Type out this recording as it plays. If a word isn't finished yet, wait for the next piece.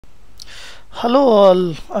Hello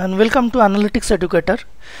all and welcome to Analytics Educator.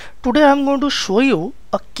 Today I am going to show you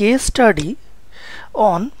a case study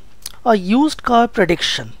on a used car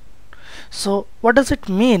prediction. So what does it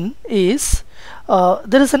mean is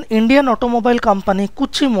there is an Indian automobile company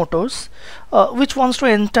Kucchi Motors which wants to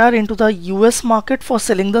enter into the US market for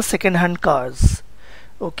selling the second-hand cars.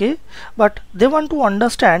 Okay, but they want to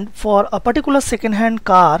understand for a particular second-hand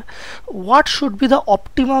car what should be the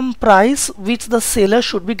optimum price which the seller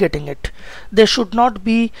should be getting it. They should not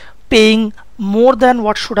be paying more than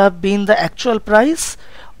what should have been the actual price,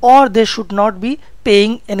 or they should not be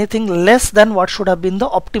paying anything less than what should have been the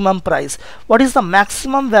optimum price. What is the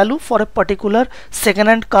maximum value for a particular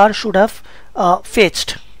second-hand car should have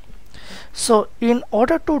fetched. So in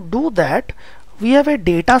order to do that, we have a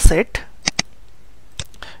data set.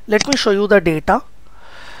 Let me show you the data.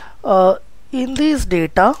 In this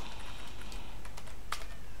data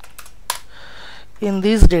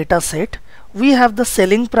set, we have the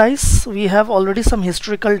selling price. We have already some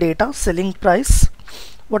historical data. Selling price,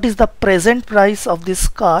 what is the present price of this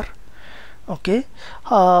car, okay,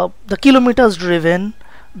 the kilometers driven,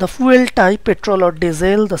 the fuel type, petrol or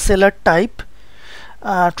diesel, the seller type,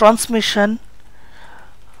 transmission,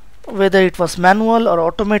 whether it was manual or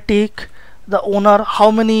automatic, the owner, how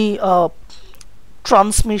many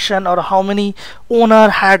transmission or how many owner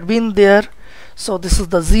had been there. So this is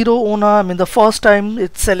the zero owner, I mean the first time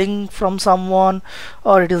it's selling from someone,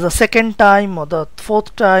 or it is the second time or the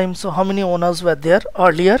fourth time. So how many owners were there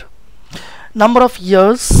earlier, number of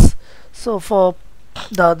years, so for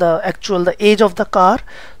the age of the car.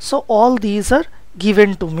 So all these are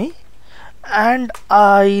given to me and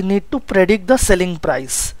I need to predict the selling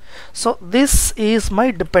price. So this is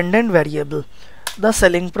my dependent variable, the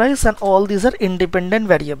selling price, and all these are independent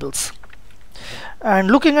variables. And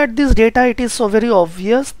looking at this data, it is so very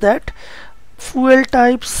obvious that fuel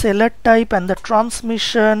type, seller type, and the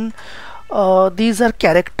transmission, these are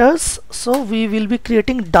characters, so we will be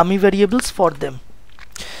creating dummy variables for them.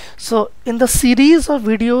 So in the series of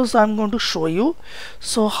videos I'm going to show you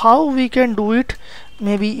so how we can do it,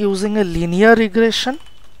 maybe using a linear regression.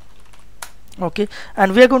 Okay,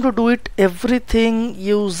 and we are going to do it everything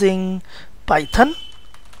using Python.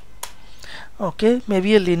 Okay,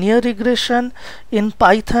 maybe a linear regression in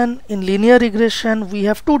Python. In linear regression we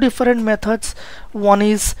have two different methods. One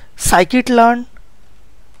is scikit-learn.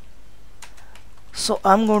 So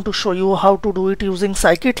I'm going to show you how to do it using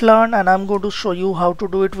scikit-learn, and I'm going to show you how to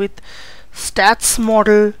do it with stats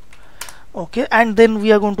model. Okay, and then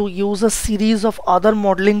we are going to use a series of other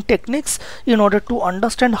modeling techniques in order to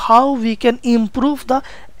understand how we can improve the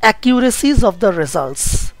accuracies of the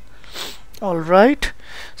results. Alright,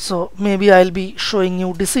 so maybe I'll be showing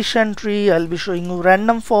you decision tree, I'll be showing you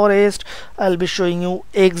random forest, I'll be showing you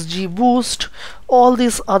XGBoost, all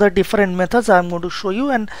these other different methods I'm going to show you,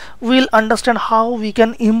 and we'll understand how we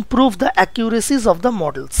can improve the accuracies of the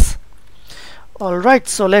models. Alright,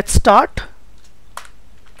 so let's start.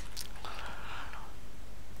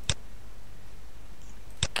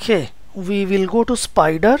 Okay, we will go to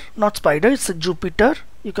Spider, not Spider, it's a Jupyter.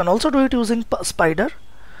 You can also do it using Spider,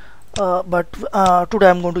 but today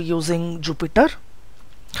I'm going to using Jupyter.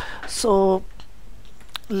 So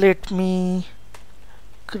let me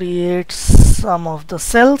create some of the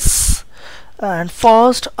cells, and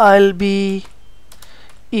first I'll be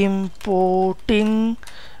importing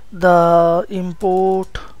the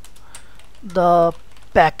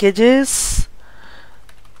packages,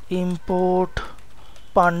 import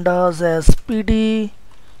pandas as pd,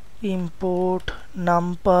 import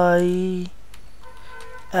numpy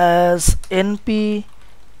as np,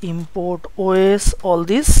 import os. All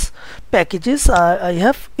these packages I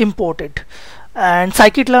have imported, and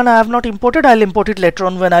scikit-learn I have not imported. I'll import it later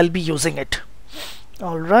on when I'll be using it.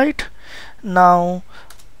 Alright, now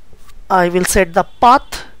I will set the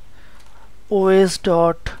path os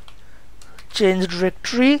dot change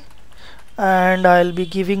directory, and I'll be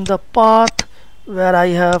giving the path where I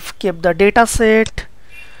have kept the data set.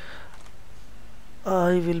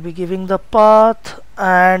 I will be giving the path,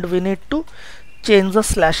 and we need to change the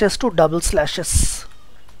slashes to double slashes.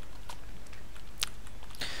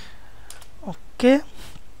 Okay,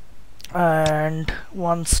 and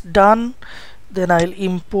once done, then I'll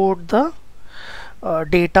import the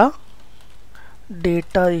data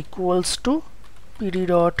equals to pd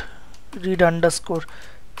dot read underscore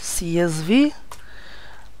csv,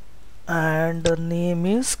 and the name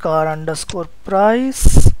is car underscore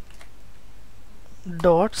price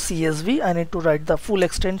dot csv. I need to write the full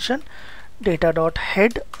extension, data dot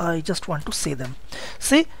head. I just want to see them.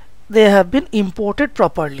 See, they have been imported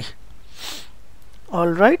properly.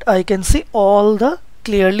 Alright, I can see all the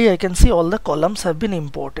clearly I can see all the columns have been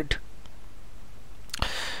imported.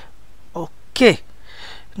 Okay,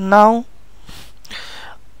 now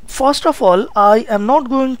first of all, I am not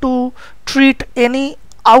going to treat any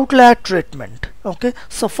outlier treatment. Okay,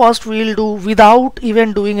 so first we'll do without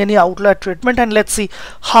even doing any outlier treatment, and let's see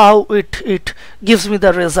how it gives me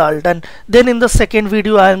the result. And then in the second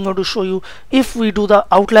video I am going to show you if we do the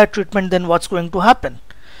outlier treatment, then what's going to happen.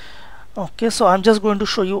 Okay, so I'm just going to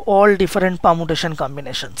show you all different permutation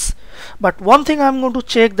combinations. But one thing I'm going to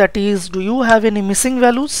check, that is, do you have any missing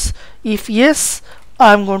values? If yes,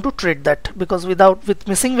 I'm going to treat that, because with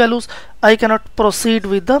missing values I cannot proceed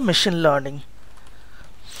with the machine learning.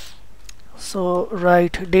 So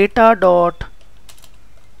write data dot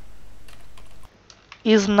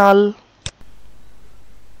is null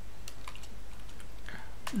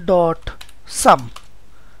dot sum.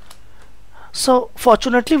 So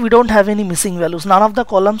fortunately we don't have any missing values. None of the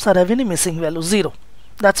columns are having any missing value, 0.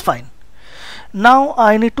 That's fine. Now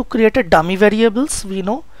I need to create a dummy variables. We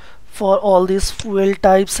know for all these fuel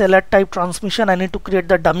type, seller type, transmission, I need to create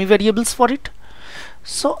the dummy variables for it.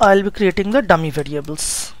 So I'll be creating the dummy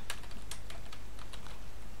variables.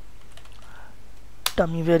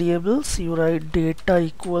 Dummy variables, you write data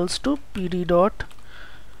equals to pd dot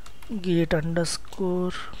get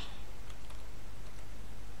underscore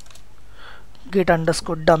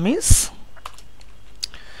dummies.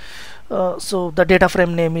 So the data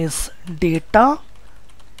frame name is data,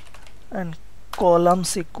 and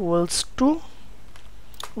columns equals to,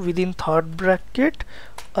 within third bracket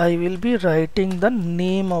I will be writing the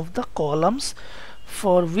name of the columns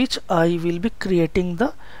for which I will be creating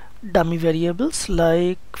the dummy variables.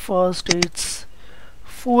 Like first it's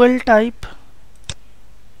fuel type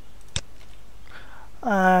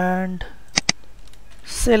and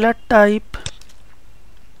seller type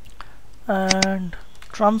and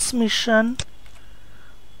transmission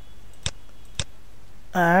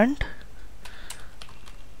and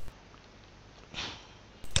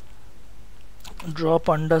drop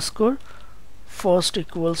underscore first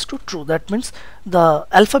equals to true. That means the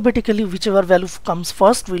alphabetically whichever value comes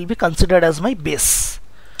first will be considered as my base.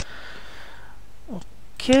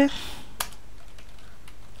 Okay,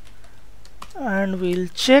 and we'll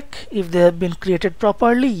check if they have been created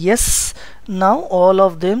properly. Yes, now all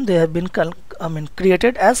of them, they have been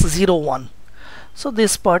created as 0 1. So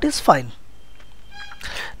this part is fine.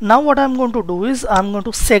 Now what I'm going to do is I'm going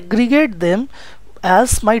to segregate them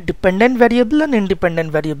as my dependent variable and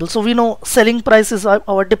independent variable. So we know selling price is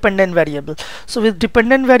our dependent variable. So with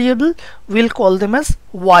dependent variable we'll call them as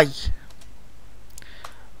y.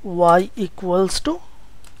 Y equals to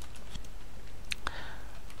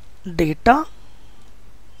data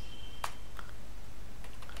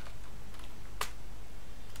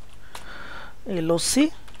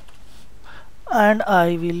LOC, and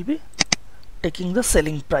I will be taking the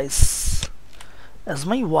selling price as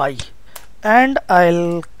my y, and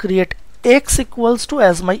I'll create x equals to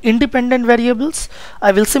as my independent variables.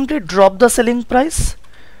 I will simply drop the selling price,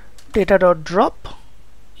 data dot drop.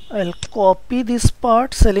 I'll copy this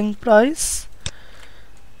part, selling price,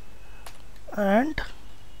 and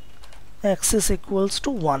x is equals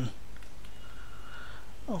to 1.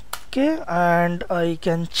 Okay, and I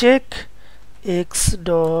can check x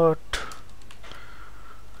dot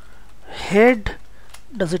head,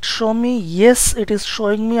 does it show me? Yes, it is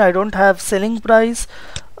showing me. I don't have selling price.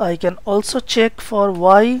 I can also check for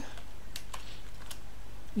y.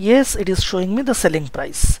 Yes, it is showing me the selling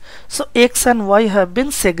price. So x and y have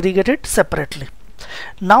been segregated separately.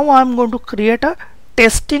 Now I am going to create a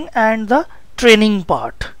testing and the training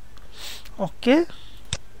part. Okay,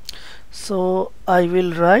 so I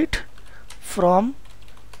will write from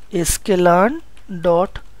sklearn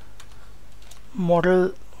dot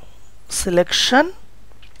model selection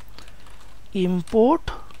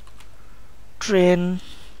import train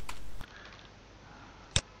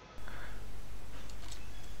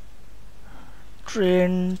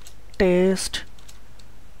test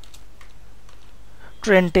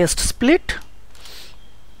split.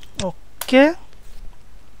 Okay,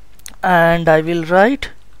 and I will write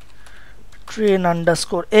train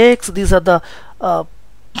underscore x. These are the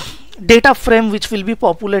data frame which will be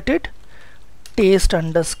populated. Test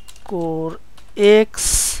underscore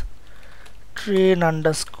x, train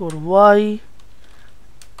underscore y,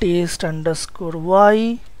 test underscore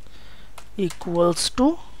y equals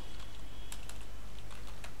to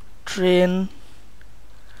train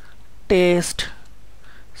test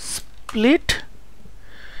split.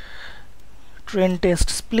 Train test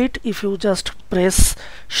split, if you just press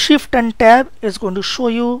shift and tab, it's going to show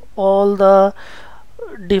you all the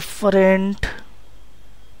different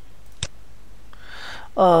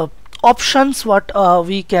options what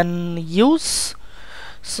we can use.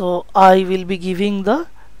 So I will be giving the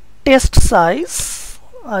test size.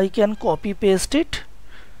 I can copy paste it,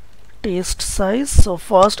 test size. So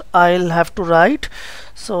first I'll have to write,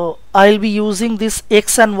 so I'll be using this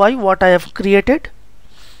x and y what I have created,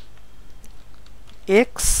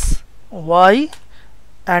 x, y,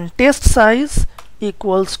 and test size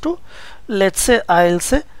equals to, let's say I'll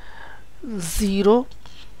say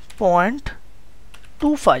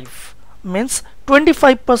 0.25, means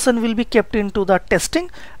 25% will be kept into the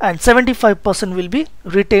testing and 75% will be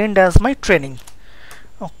retained as my training.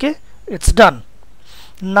 Okay, it's done.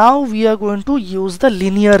 Now we are going to use the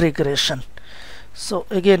linear regression. So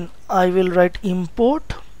again I will write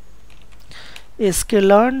import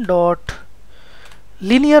sklearn dot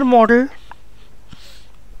linear model.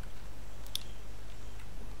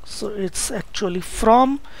 So it's actually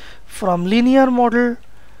from linear model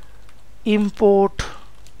import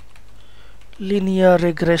linear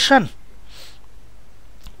regression.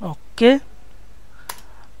 Okay,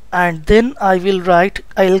 and then I will write,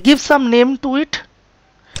 I'll give some name to it.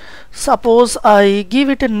 Suppose I give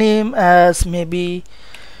it a name as maybe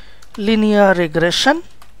linear regression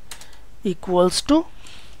equals to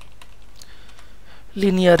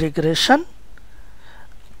linear regression.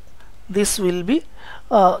 This will be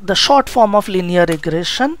the short form of linear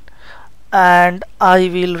regression, and I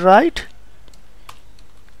will write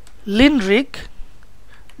linreg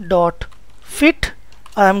dot fit.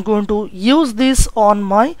 I am going to use this on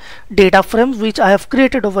my data frame which I have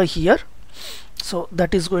created over here. So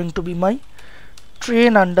that is going to be my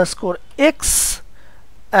train underscore x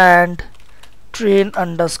and train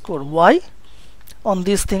underscore y. On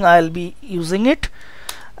this thing I'll be using it,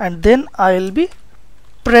 and then I'll be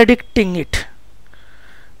predicting it,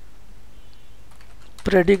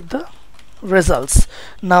 predict the results.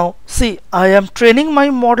 Now see, I am training my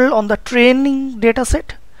model on the training data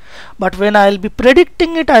set, but when I'll be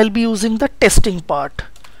predicting it, I'll be using the testing part.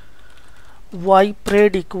 Y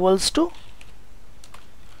pred equals to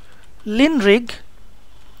linreg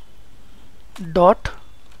dot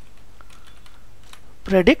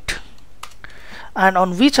predict, and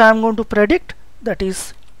on which I am going to predict, that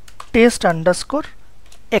is test underscore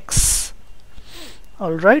x.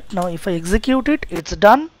 Alright, now if I execute it, it's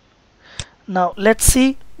done. Now let's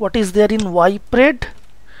see what is there in y pred.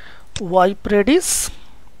 Y pred is,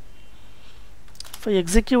 if I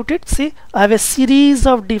execute it, see I have a series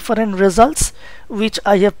of different results which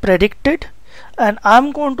I have predicted, and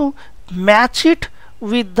I'm going to match it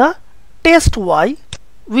with the test y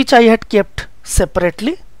which I had kept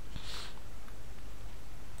separately.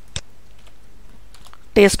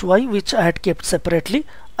 Test y which I had kept separately,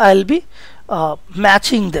 I'll be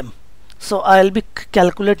matching them. So I'll be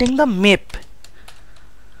calculating the map.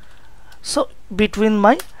 So between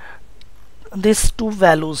my these two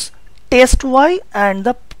values, test y and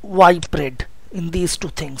the y pred, in these two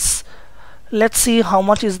things, let's see how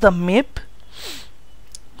much is the map.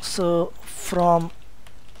 So from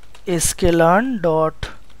sklearn dot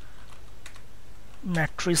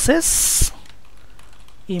matrices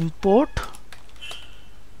import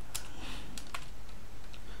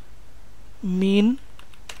mean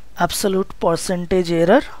absolute percentage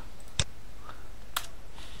error,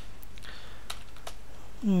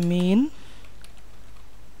 mean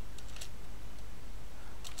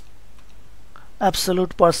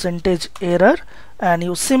absolute percentage error, and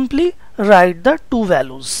you simply write the two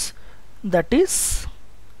values, that is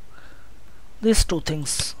these two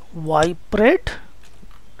things, y pred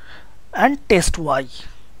and test y,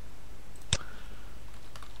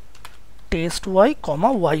 test y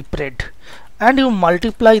comma y pred, and you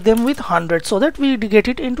multiply them with 100 so that we get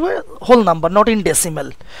it into a whole number, not in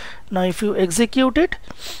decimal. Now if you execute it,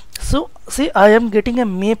 so see I am getting a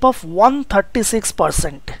map of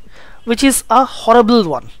 136%, which is a horrible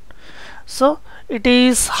one. So it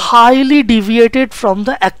is highly deviated from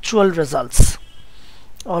the actual results.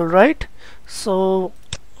 Alright, so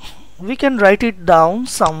we can write it down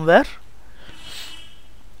somewhere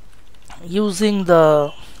using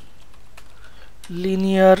the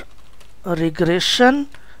linear regression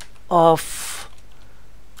of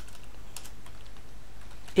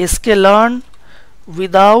sklearn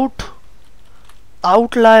without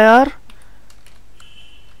outlier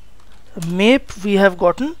map, we have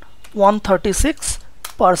gotten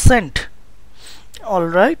 136%.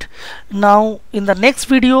 Alright, now in the next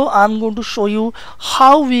video I'm going to show you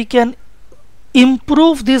how we can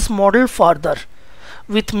improve this model further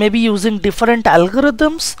with maybe using different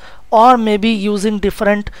algorithms, or maybe using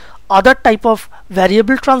different other type of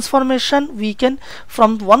variable transformation. We can,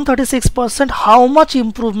 from 136%, how much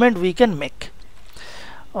improvement we can make.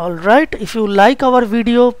 Alright, if you like our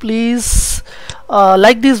video, please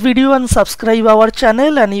like this video and subscribe our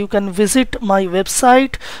channel, and you can visit my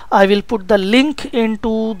website. I will put the link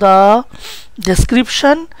into the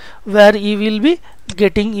description, where you will be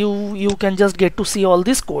getting, you can just get to see all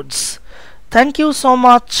these codes. Thank you so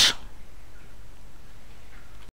much.